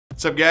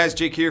What's up guys,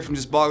 Jake here from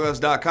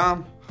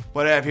JustBallGloves.com.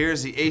 What I have here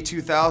is the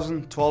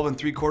A2000 12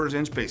 3/4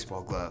 inch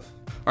baseball glove.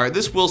 Alright,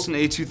 this Wilson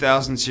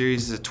A2000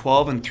 series is a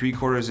 12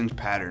 3/4 inch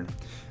pattern.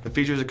 It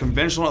features a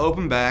conventional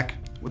open back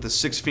with a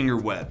 6-finger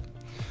web.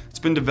 It's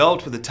been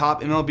developed with the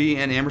top MLB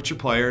and amateur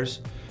players.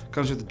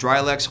 Comes with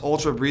Drylex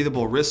ultra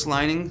breathable wrist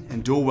lining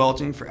and dual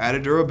welting for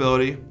added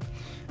durability.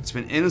 It's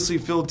been endlessly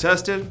field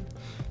tested.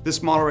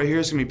 This model right here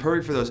is going to be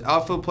perfect for those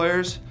outfield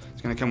players.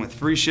 It's going to come with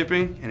free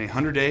shipping and a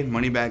 100-day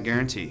money-back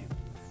guarantee.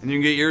 And you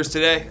can get yours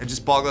today at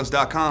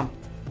JustBallGloves.com.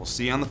 We'll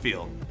see you on the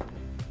field.